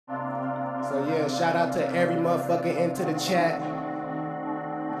So yeah, shout out to every motherfucker into the chat.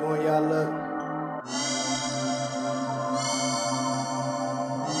 Doing y'all look.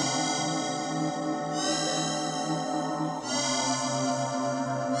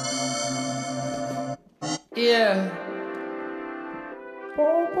 Yeah.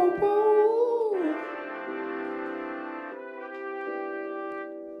 Boom, boom, boom.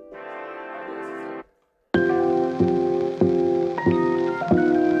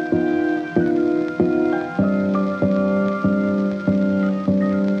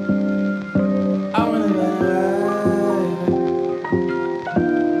 I wanna ride.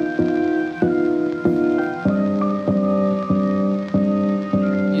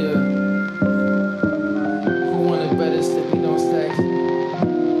 Yeah. Who wanted better sticky don't stack?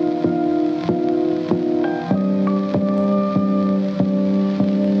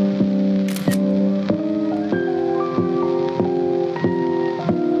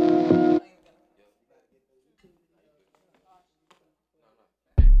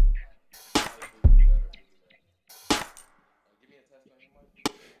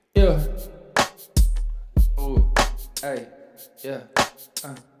 Yeah. Ooh. Hey. Yeah.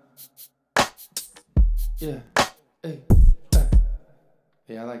 Yeah. Hey.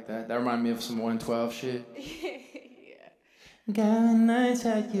 Yeah, I like that. That reminded me of some 112 shit. Yeah. Got a nice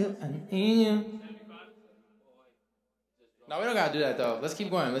at you and you. No, we don't gotta do that though. Let's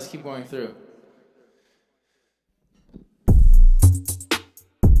keep going. Let's keep going through.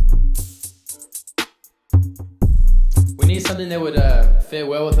 We need something that would fit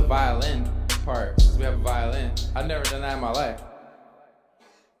well with the violin part, because we have a violin. I've never done that in my life.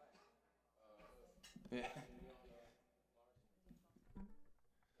 Yeah.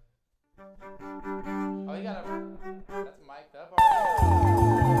 Oh, you gotta. That's mic'd up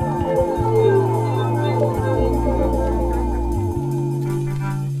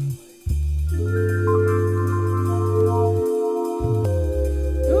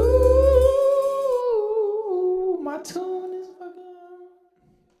Ooh, my tune is fucking.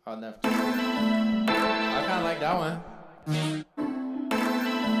 I'll never. I kind of like that one.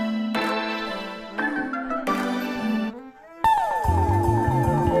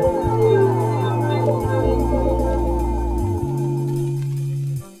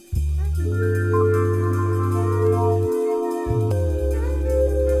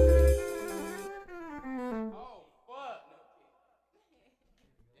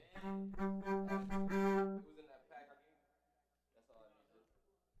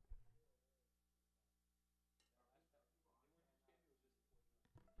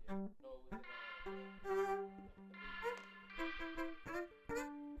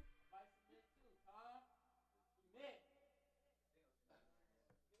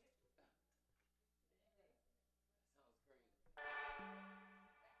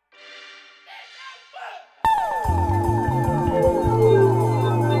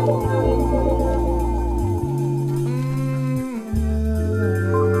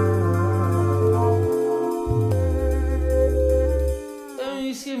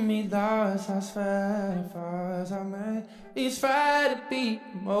 He's trying to be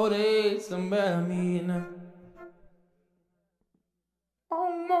motivated somebody me now.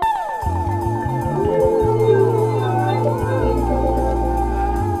 Oh my.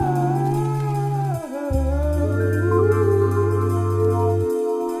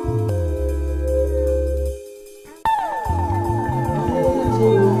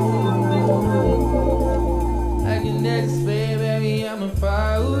 Like your next baby, I'm a fire.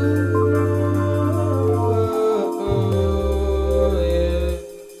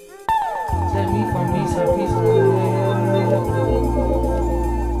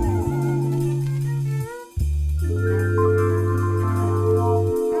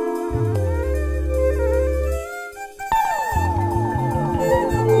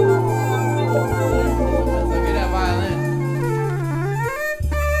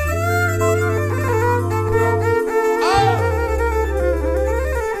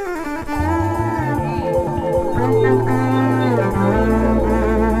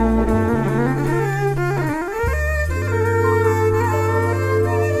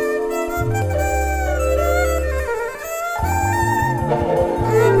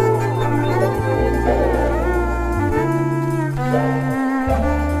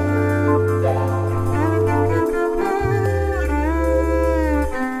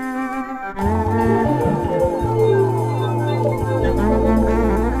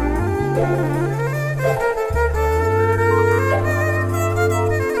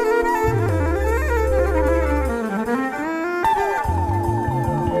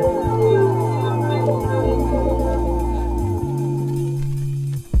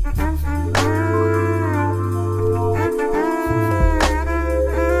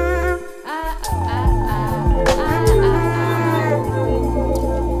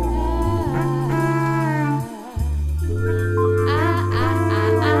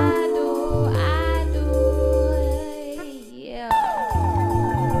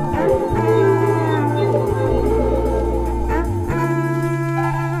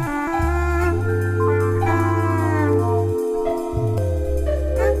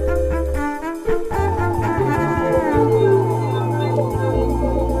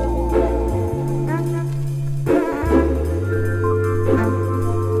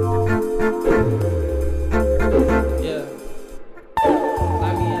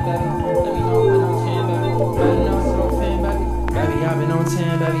 on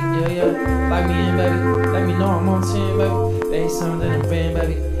 10, baby. Yeah. Like me and baby. Let me know I'm on 10, baby. Every time that I'm win,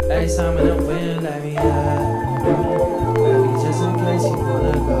 baby. Every time that I'm win, let me baby, just in case you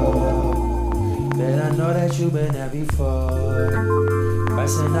wanna go. Bet I know that you've been there before. I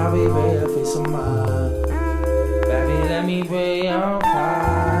said I'll be ready if it's a mine. Baby, let me be on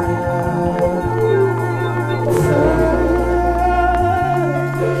fire.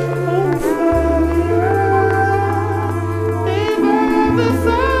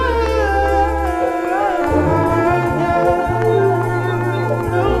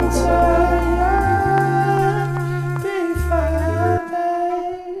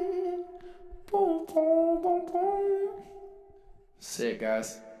 Sick,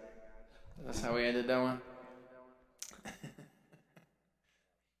 guys. That's how we ended that one.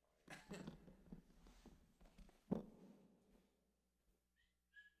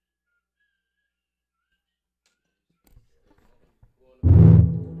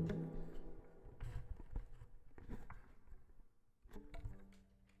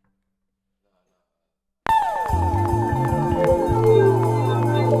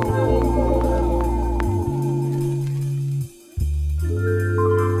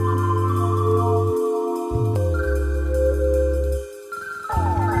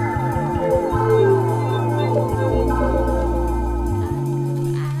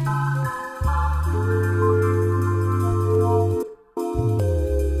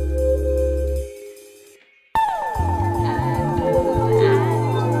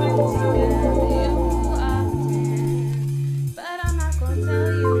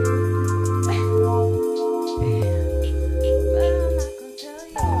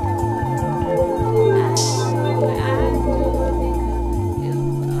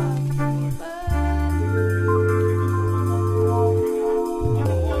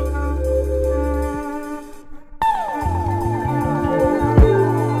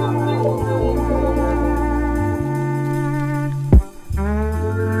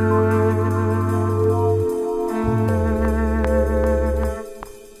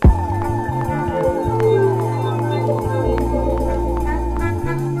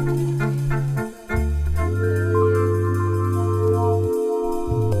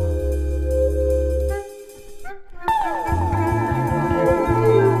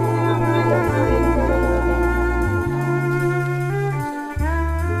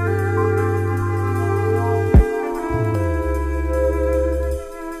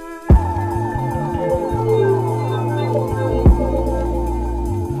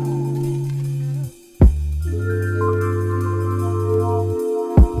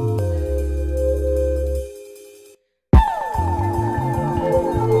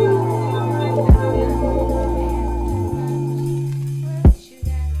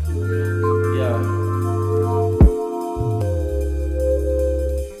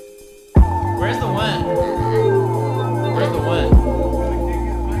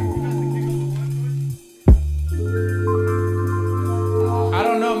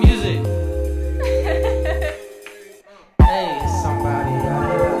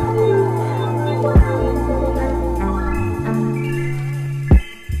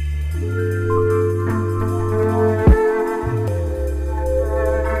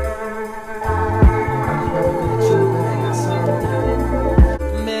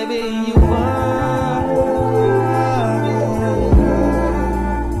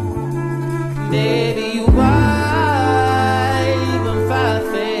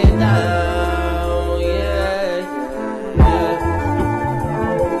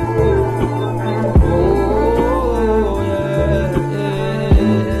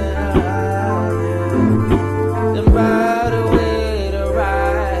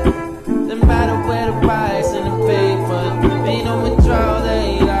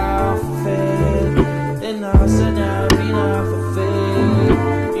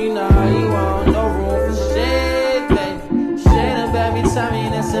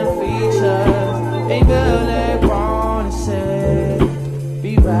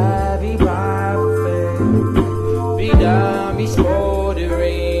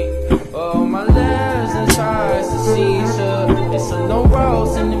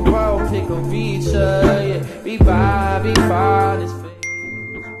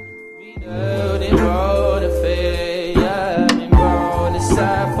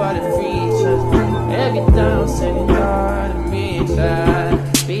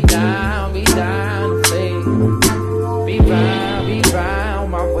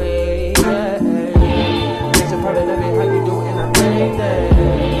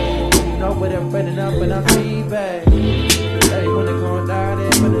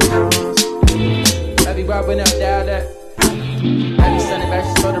 Everybody up down there.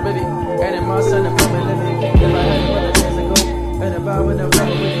 for the Ribbit. And in my son, I'm coming living. If I had another chance to go, and if I would have run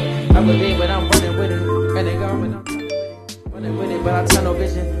with it, I believe when I'm running with it. And they go when I'm running with it, but I turn no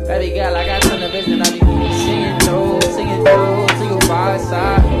vision. Baby girl, I got ton of vision. I be singing low, till you by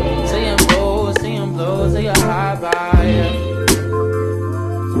side. Singing blow, till you high by. Yeah.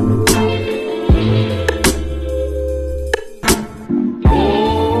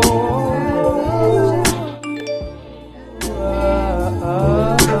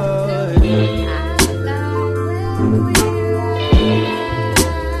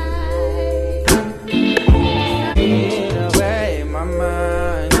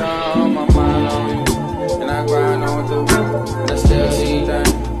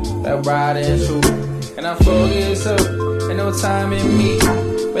 Riding through, and I focus up, and no time in me,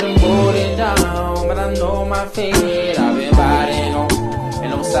 but I'm holding down, but I know my fate. I've been riding on, and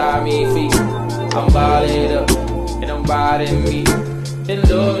no side me feet. I'm balled up, and I'm riding me. Been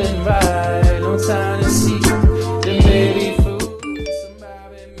loving right, no time to see. Then baby food,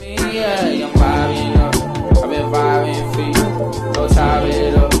 somebody me, yeah, I'm vibing up. I've been vibing free, no tie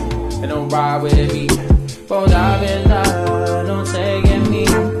it up, and don't ride with me. But I've been down, don't take it me.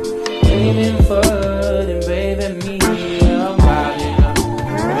 Aiming for and baby me, I'm vibing up,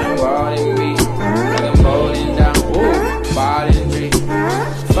 I'm riding me, like I'm holding down, ooh, fighting dream,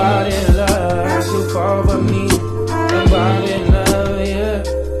 fighting love, so far from me, I'm vibing love, yeah.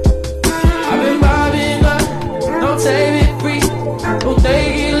 I've been vibing up, don't take it free, don't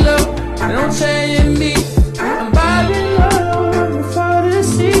take it low, and don't change me. I'm vibing love, I'm far to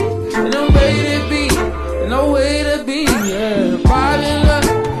see, and I'm ready to be, and no way to be, yeah. Vibing love.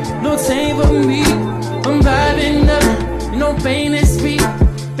 No time for me, I'm vibing up, no pain is sweet.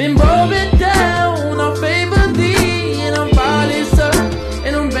 Been broken down, no favorably, and I'm violent up,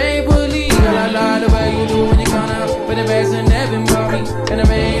 and I'm painfully. I like the way you do when you gonna put the bags in everybody, and the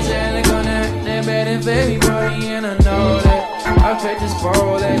bags and they're gonna, they're better for everybody, and I know that I felt this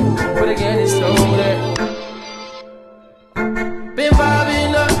for that, but again it's slow that. Been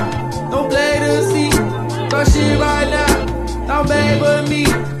vibing up, no play to see, got shit right now, now baby me.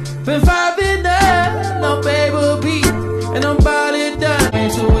 Been vibing up, no baby beat, and I'm body done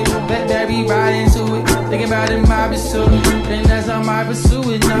into it. Baby right into it, thinking about it, my pursue it. And that's how my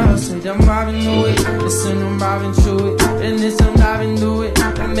pursue it now. Say I'm mobbing to it, listen, I'm mobbing through it. And this I'm mobbing to it,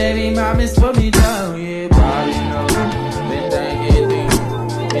 and maybe my miss put me down. Yeah, bobbing up, been thinking things,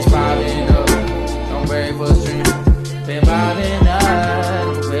 it's bobbing up. Don't wait for stream, been bobbing up,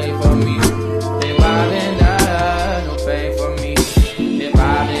 don't wait for me. Been bobbing up, don't wait for me. Been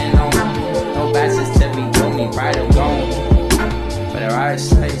bobbing on, no Bassy tell me, do me right or wrong. But I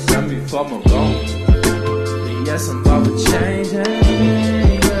say something before I'm gone. And yes, I'm about to change it.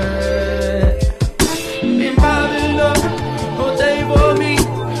 Been bobbing up, don't take for me.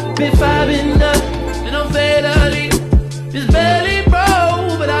 Been vibing up, and I'm fatally. This belly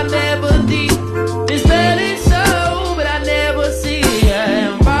broke, but I never did. This belly so, but I never see.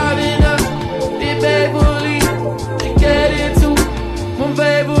 I'm vibing up, this baby, to get into my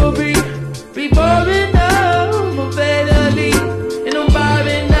baby, be bobbing up, my fatally. And I'm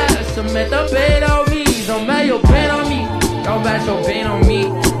vibing up, so met the pain on me. Don't bet your pain on me, don't bet your pain on me.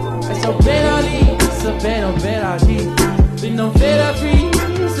 It's a pain on me, it's a pain on me. Been no better free,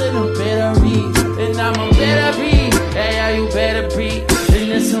 so no better me. And I'm a better breed, yeah, you better breed.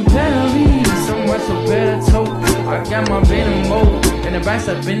 And there's some better me, so much so better toe. I got my venom mode, and the back's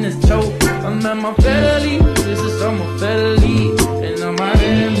up in this choke. I'm at my better lead, this is on my better lead. And I'm out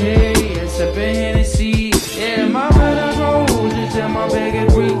in here, it's up in Hennessy. Yeah, my better rose, it's in my bigger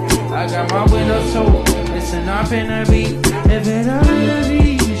breed. I got my windows sold, listen up in the beat. If it up in the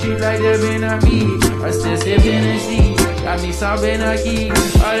beat, she like the bin of me. I still sip Hennessy, got me some key.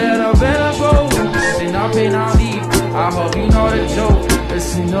 I let a better go, listen up in our leave. I hope you know the joke,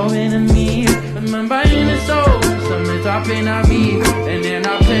 listen no enemy. Remember in the soul, something's up in our beat. And then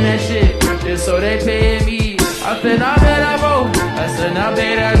I play that shit, just so they pay me. I said I better roll, I said I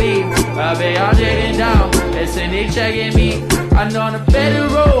better leave. I bet y'all digging down, listen they checking me. I know the better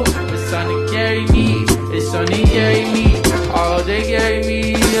roll, it's something carry me. It's something carry me, all they carry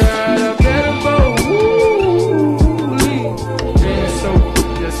me. Yeah, the better roll, woo, leave. Then so,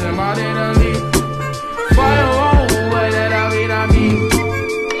 just in my dinner leave. Fire on, what that I mean, I mean.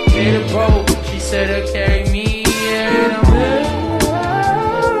 Hit a boat, she said to carry me. Yeah, I'm better.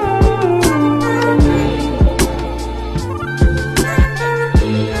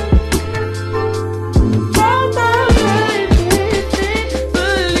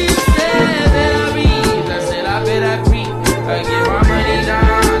 I get my money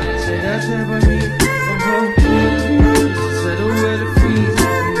down.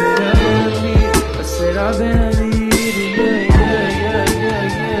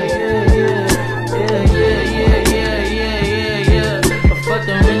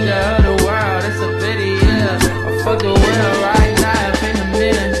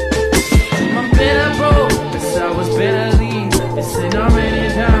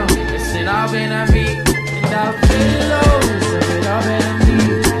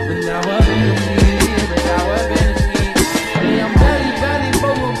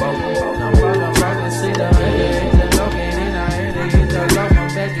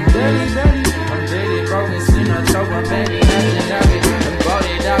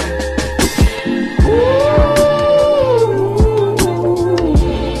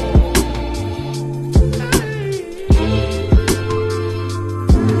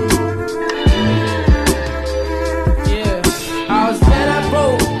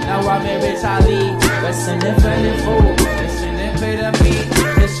 Listen and feeling full. Listen and pay the beat.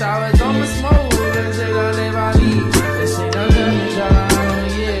 The showers on the smoke. Cause they don't live on me. Listen, I'm done,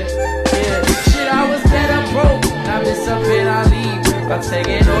 yeah. Shit, I was better broke. Now this up and I leave. I'm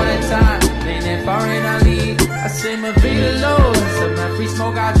taking all the time. Leaning foreign, I leave. I say my beat alone. Some my free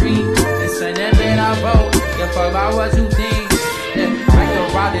smoke I dream. Listen and bed I vote. Give fuck about what you think. Yeah, I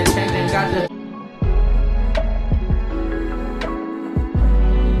can ride the tank and got the.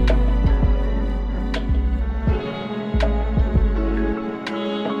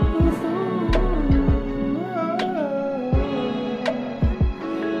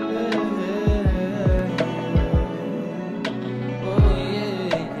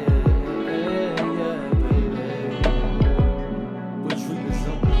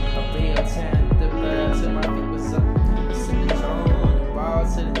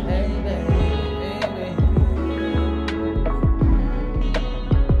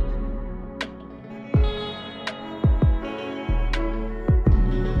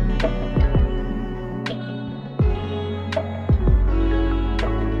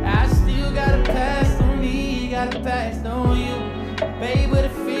 Passed on you, baby, but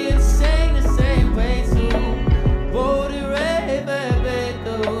it feels the same way too. Bold and red, baby,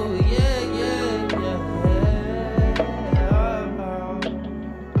 though, yeah.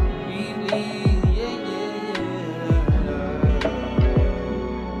 Really, yeah.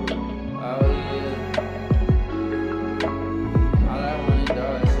 Oh yeah. All I wanna do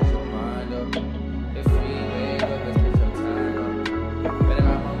is set your mind up. If we wake up, let's get your time up. But if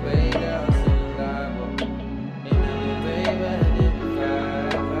I'm way down, sitting live up.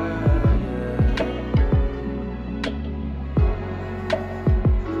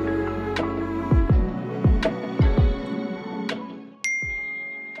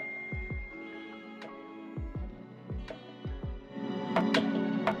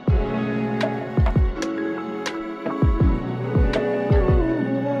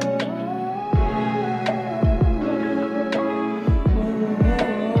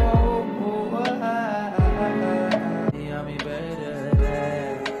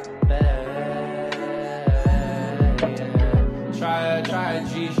 Try a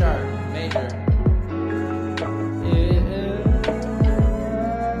G sharp major.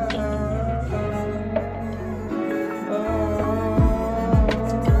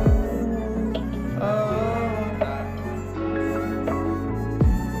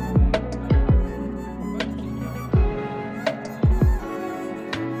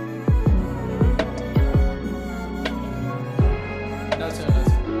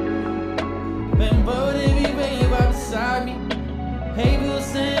 Been voted me, baby, right beside me. Hey, we'll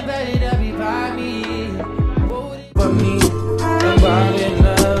send baby, that be by me. But me, I'm vibing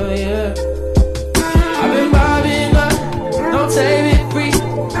love, yeah. I've been vibing up, don't take it free.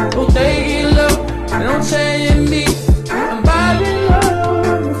 Don't take it low, don't change me. I'm vibing love,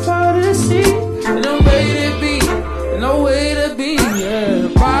 I'm for the sea. And no way to be, no way to be, yeah.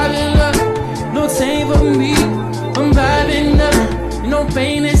 Vibing up, no time for me. I'm vibing up, no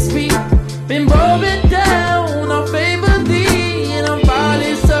pain is sweet. Been broken down, no favor thee. And I'm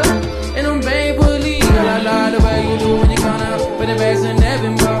falling so, and I'm painfully. I love the way you do when you gonna put the bags in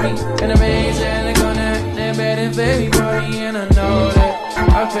everybody. And the bags and they're gonna, they're better than everybody. And I know that,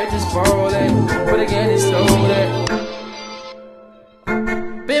 I bet this for that. But again, it's so that.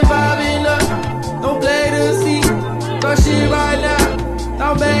 Been vibing up, no play to see. Got shit right now,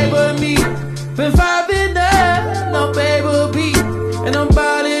 no baby me. Been vibing up, no baby beat. And I'm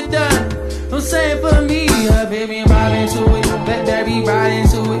body done. Don't say it for me, baby, I'm vibing to it. Let that be riding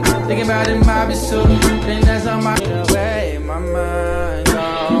to it. Thinking about it, vibing to it. Then that's on my way, my mind,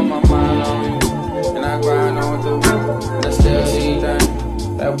 on my mind on you. And I grind on through, and I still see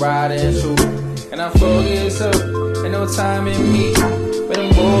that riding through. And I focus up, ain't no time in me. But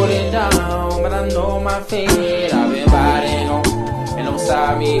I'm holding down, but I know my fate. I've been riding on, and don't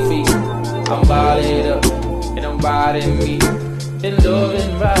stop me feet. I'm bodied up, and I'm riding me. And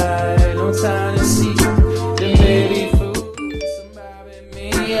loving right, no time to see. Then baby food, somebody me,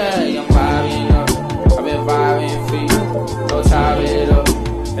 yeah. I'm vibing up, I've been vibing feet. Don't tie it up,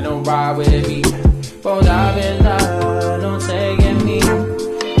 and don't ride with me. Won't dive in line, don't take me.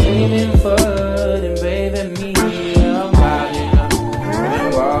 Aiming for them, baby me. Yeah, I'm vibing up, I've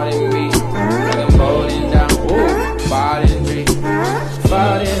been riding me. Like I'm holding down, ooh, fighting dream.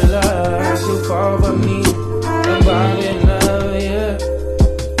 Fighting love, too far for me. I'm vibing up.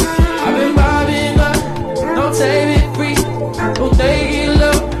 I've been vibing up.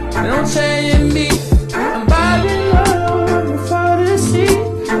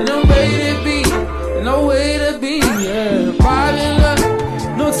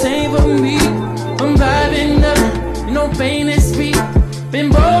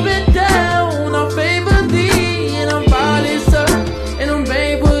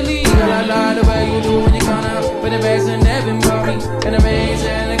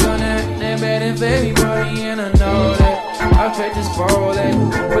 baby money and I know that I paid this for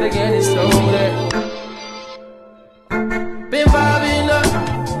that, but again it's stole that. Been vibing up,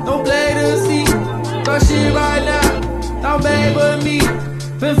 don't play the seat. Got shit right now, now baby me.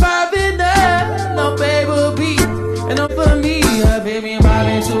 Been vibing up, no baby beat. And up for me, baby, I'm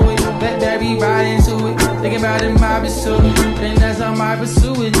vibing to it. Baby, ride into it. Thinking about it, vibing to it. And that's how I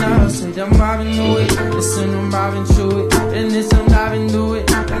pursue it now. Say I'm vibing to it. Listen, I'm vibing to it. And this, I'm vibing to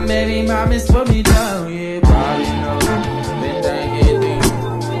it. And baby, my miss put me down. Yeah, vibing up. Been thinking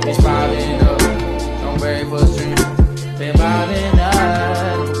things. It's vibing up. Don't wait for stream. Been vibing up.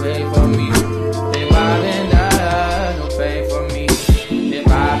 Don't wait for me. Been vibing up. Don't wait for me. Been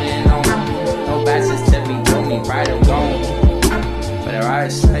vibing on. No Bassy tell me, do me right or wrong. But the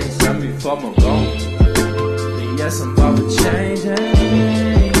right say something before I'm gone. And yes, I'm about to change it.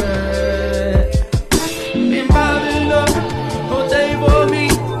 Been vibing up, don't stay for me.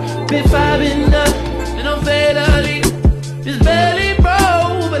 Been vibing up, and I'm fatally. It's barely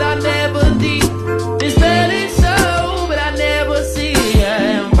broke, but I never deep. It's barely so, but I never see.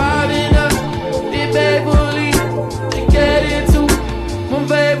 I'm vibing up, been faithfully. To get into my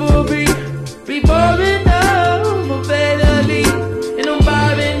baby be vibing up, my fatally. And I'm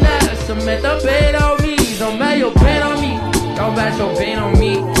vibing up, so met the pain on me. Don't bet your pain on me, don't bet your pain on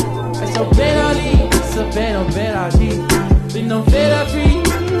me. It's a bet on me, it's a bet on me. Been no better free,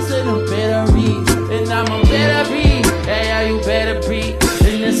 say no better me. And I'm a better breed, hey, yeah, you better breed.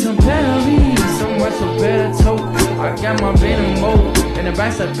 And there's some better me, so much so better toe. I got my venom mode, and the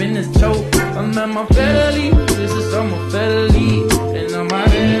back's up in this choke. I'm at my better lead, this is on my better lead. And I'm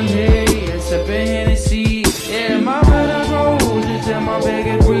out in here, sipping Hennessy. Yeah, my better rose, just in my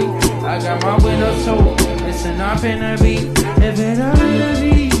bag of Greek. I got my windows sold, listen up in the beat. If it ain't a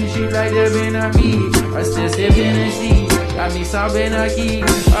beat, she like the Vietnamese. I still sip Hennessy, got me some Benaki.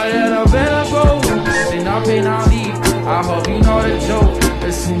 I let a better go, listen up in our leave. I hope you know the joke,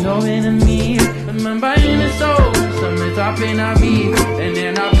 listen no enemy. Remember in the soul, something's up in our beat. And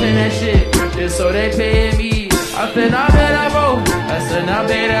then I pay that shit, just so they pay me. I said I better roll, I said I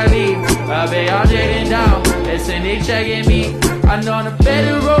better leave. I bet y'all digging down, listen they checking me. I know the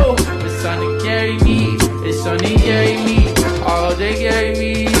better roll, it's on to carry me. It's on to carry me, all they carry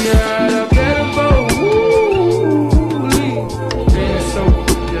me. Yeah, the better roll, woo, leave. Then so,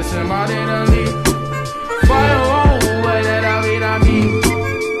 just in my dinner leave. Fire on, what that I mean.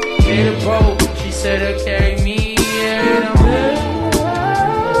 Get a boat, she said to carry me. Yeah, I'm better.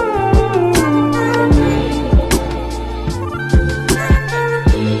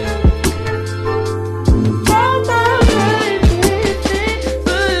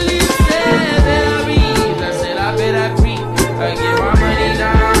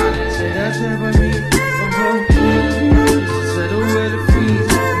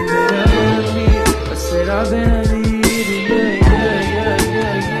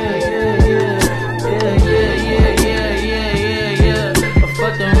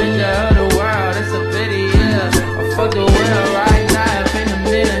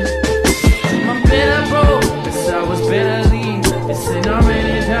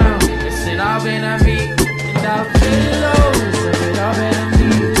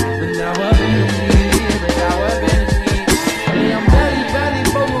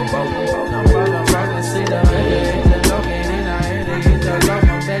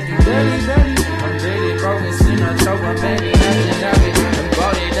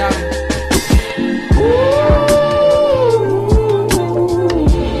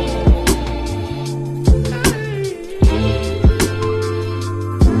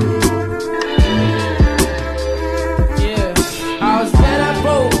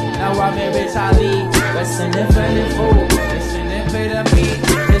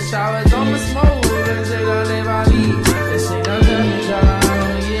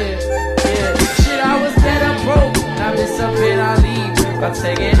 I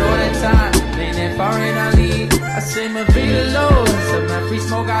take it all the time, leaning foreign I leave. I say my feet alone, so my free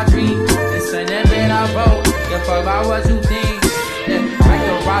smoke I dream. It's an event I vote, give fuck about what you think. Yeah, I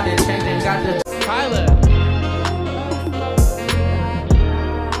can ride it, change and got the Tyler.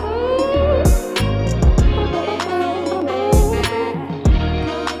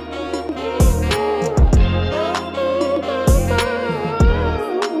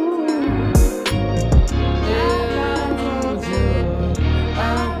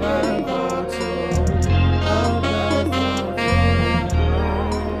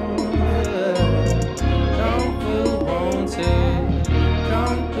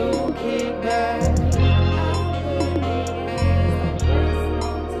 Come through, kick back.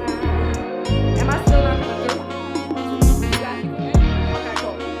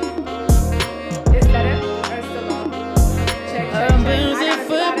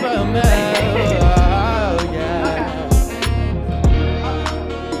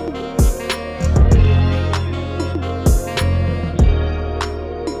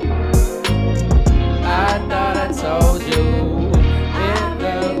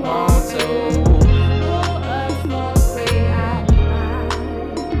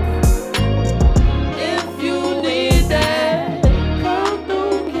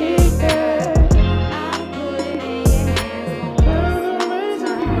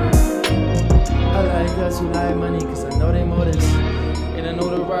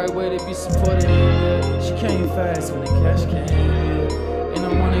 supported it. She came fast when the cash came, yeah. And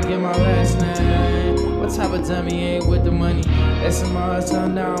I wanna get my last name. What type of dummy ain't with the money? SMR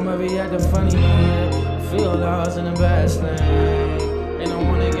turn down, maybe at the funny, yeah. Feel lost in the best lane. And I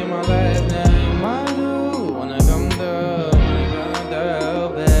wanna get my last name. I do wanna come through,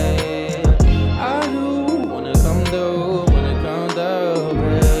 babe. I do wanna come through, babe.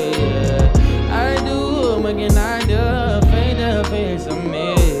 I do, again I do, fade the face of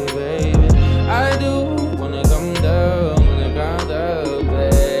me, baby. I do wanna come through,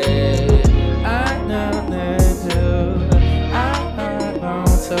 babe. I know that too. I want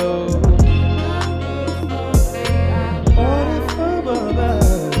to.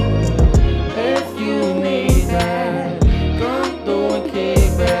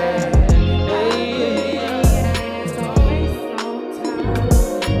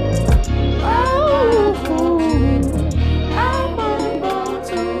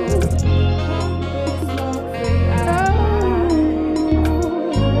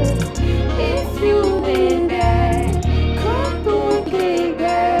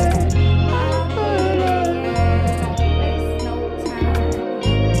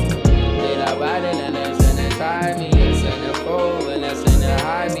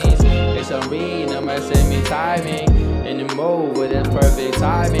 Timing in the move with this perfect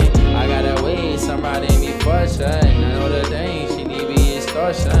timing. I gotta wait, somebody me frustrating. I know the things she need be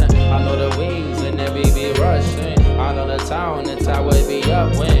extortion. I know the wings and they be rushing. I know the town would be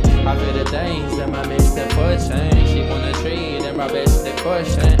up when I feel the things that my mister pushing. She wanna treat and my best the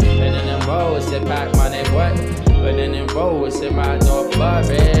cushion. And then them roads that pack my neck wet. But then them roads in my north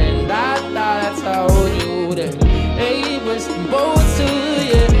bubbin'. I thought I told you that it was both to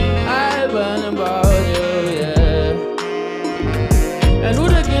you. I run about you. And who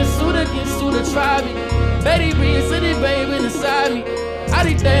the try me? Betty Reed, city baby inside me. I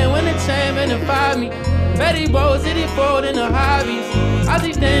did damn when the chain and the find me. Betty Rose, city fold in the hobbies. I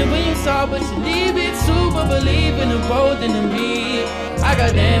did damn when you saw, but you leave it too. But believe in the both and the me. I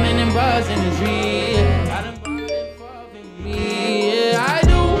got damn in them bars in the tree. I done bought it for me. Yeah, I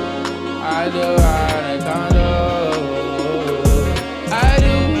do, I done condo.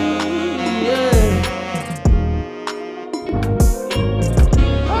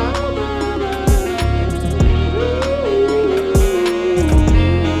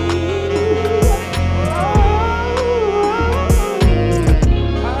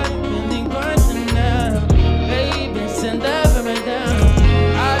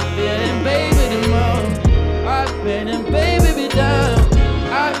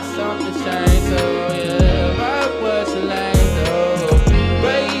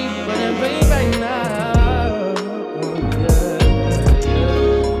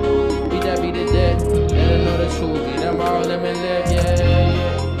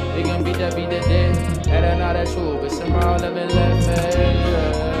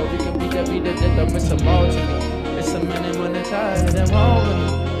 It's a multitude. It's a minute when the child is involved with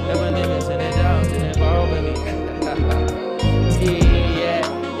me. Never limits and it down to involve with me.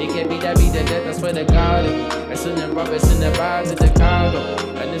 Yeah, it can be the death, I swear to God. It's in the rubber, it's in the vibe to Chicago.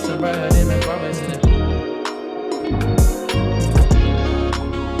 And it's a ride in the rubber, in the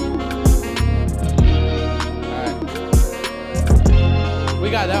Alright. We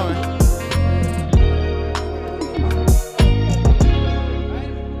got that one.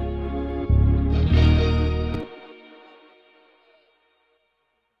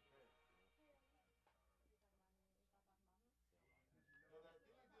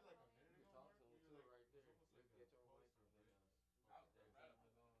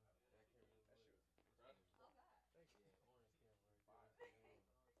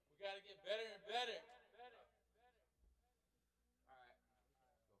 We gotta get better and better. Alright.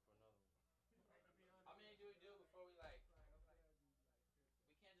 How many do we do before we like?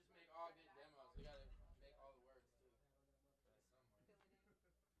 We can't just make all good demos. We gotta make all the words too. Why do y'all flip the polarity on the speaker to more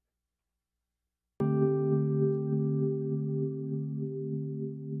like this?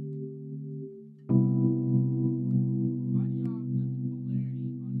 Or is it just a solid dynamic mic?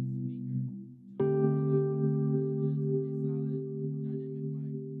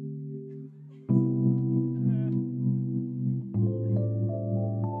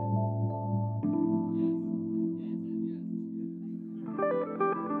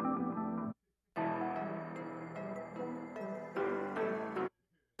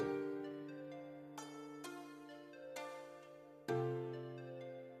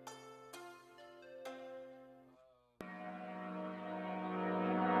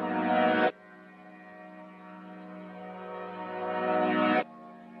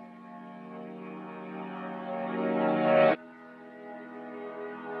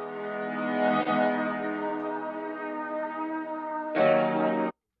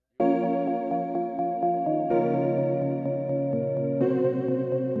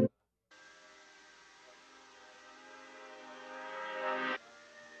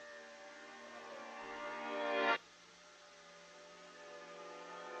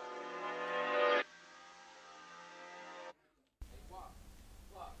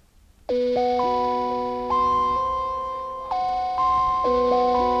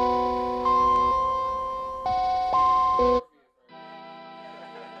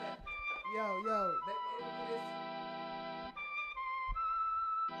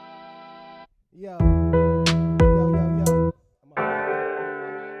 Yo. Yo.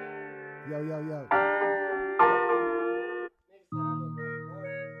 Yo.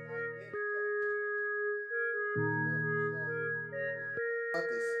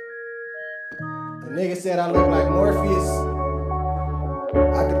 The nigga said I look like Morpheus.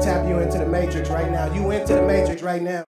 I could tap you into the Matrix right now. You into the Matrix right now.